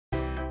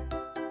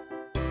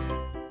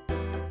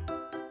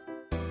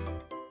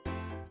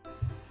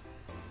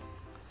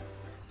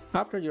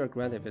After you are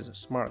granted with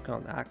Smart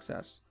Account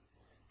access,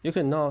 you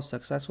can now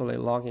successfully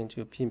log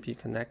into PnP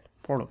Connect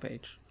portal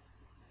page.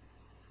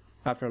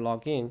 After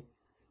login,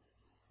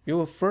 you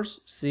will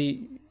first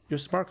see your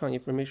Smart Account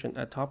information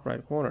at top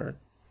right corner,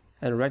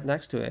 and right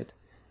next to it,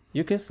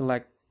 you can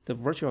select the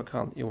virtual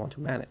account you want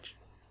to manage.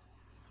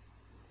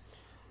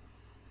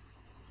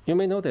 You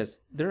may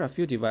notice there are a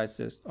few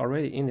devices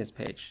already in this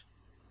page.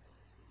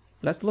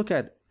 Let's look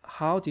at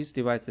how these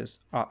devices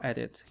are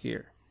added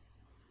here.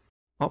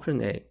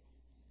 Option A,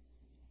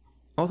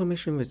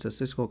 automation with the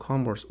Cisco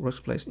Commerce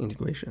Workspace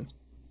integrations.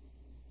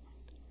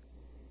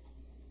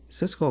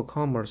 Cisco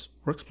Commerce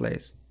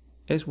Workspace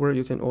is where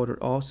you can order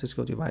all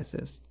Cisco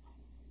devices.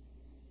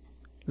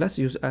 Let's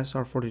use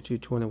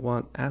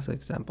SR4221 as an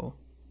example.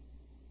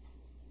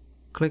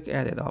 Click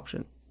Edit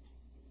option.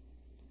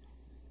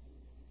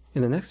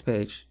 In the next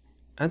page,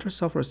 enter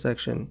software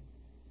section.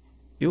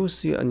 You will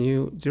see a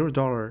new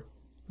 $0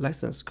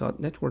 license called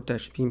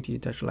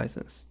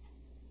Network-PnP-license.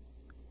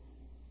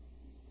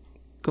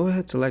 Go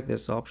ahead and select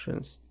these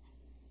options,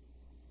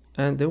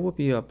 and there will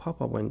be a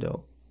pop-up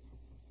window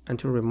and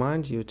to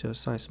remind you to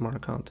assign Smart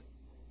Account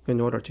in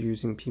order to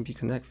using PnP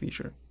Connect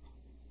feature.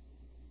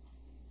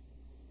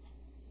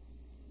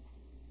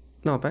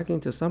 Now back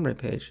into summary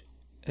page,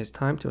 it's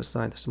time to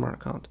assign the Smart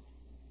Account.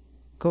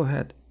 Go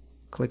ahead,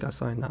 click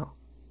Assign Now.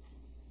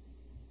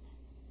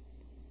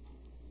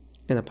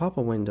 In a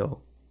pop-up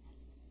window,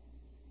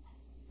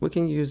 we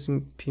can use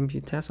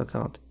PnP Test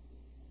Account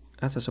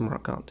as a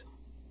Smart Account.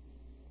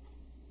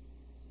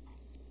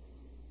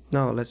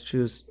 Now let's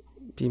choose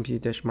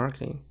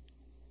PnP-Marketing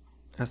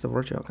as the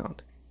virtual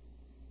account.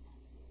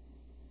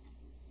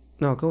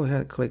 Now go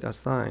ahead and click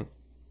Assign.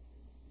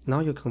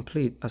 Now you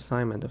complete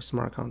assignment of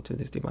Smart Account to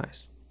this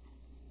device.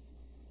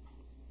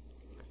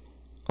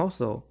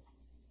 Also,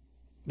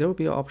 there will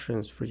be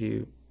options for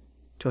you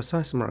to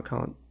assign Smart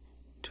Account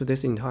to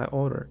this entire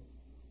order.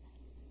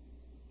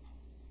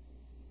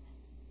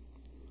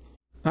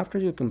 After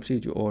you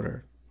complete your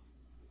order,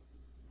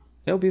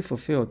 it will be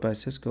fulfilled by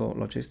Cisco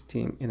logistics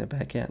team in the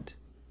back end.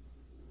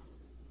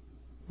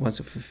 Once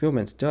the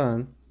fulfillment is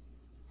done,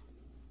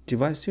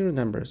 device serial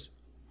numbers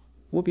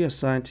will be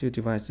assigned to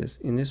devices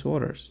in these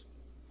orders.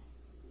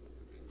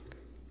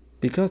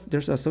 Because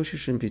there's an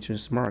association between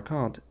Smart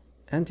Account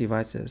and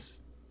devices,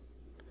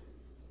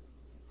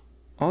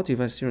 all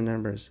device serial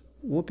numbers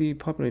will be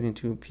populated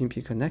into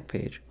PnP Connect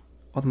page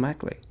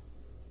automatically.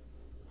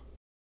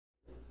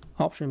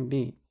 Option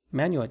B,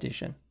 Manual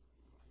Addition.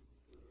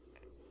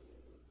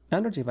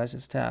 Under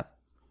Devices tab,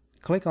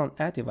 click on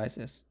Add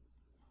Devices.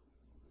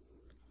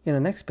 In the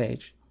next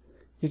page,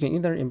 you can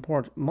either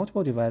import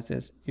multiple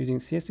devices using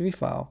CSV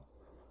file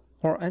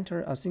or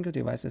enter a single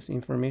device's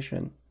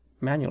information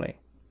manually.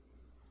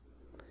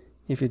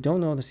 If you don't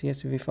know the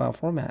CSV file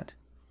format,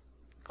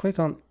 click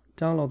on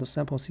Download the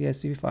sample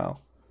CSV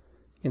file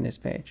in this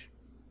page.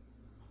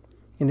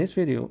 In this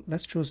video,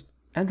 let's choose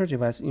Enter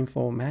Device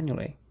Info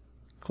manually.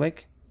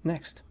 Click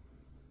Next.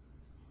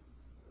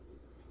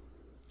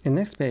 In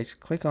the next page,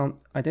 click on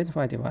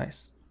Identify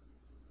Device.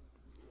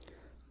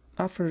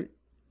 After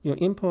you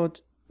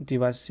input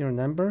device serial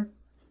number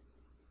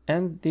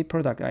and the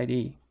product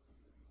ID,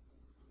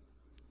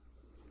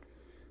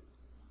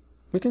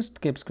 we can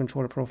skip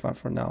controller profile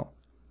for now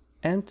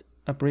and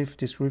a brief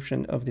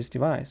description of this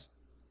device.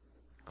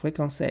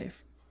 Click on Save.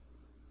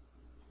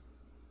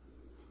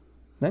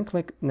 Then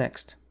click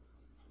Next.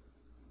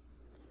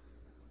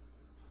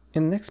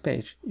 In the next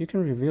page, you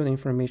can review the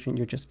information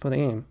you just put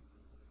in.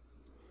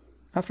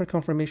 After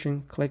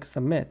confirmation, click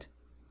Submit.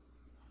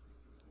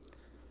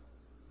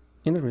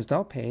 In the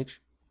result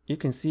page, you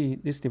can see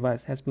this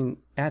device has been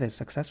added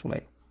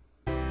successfully.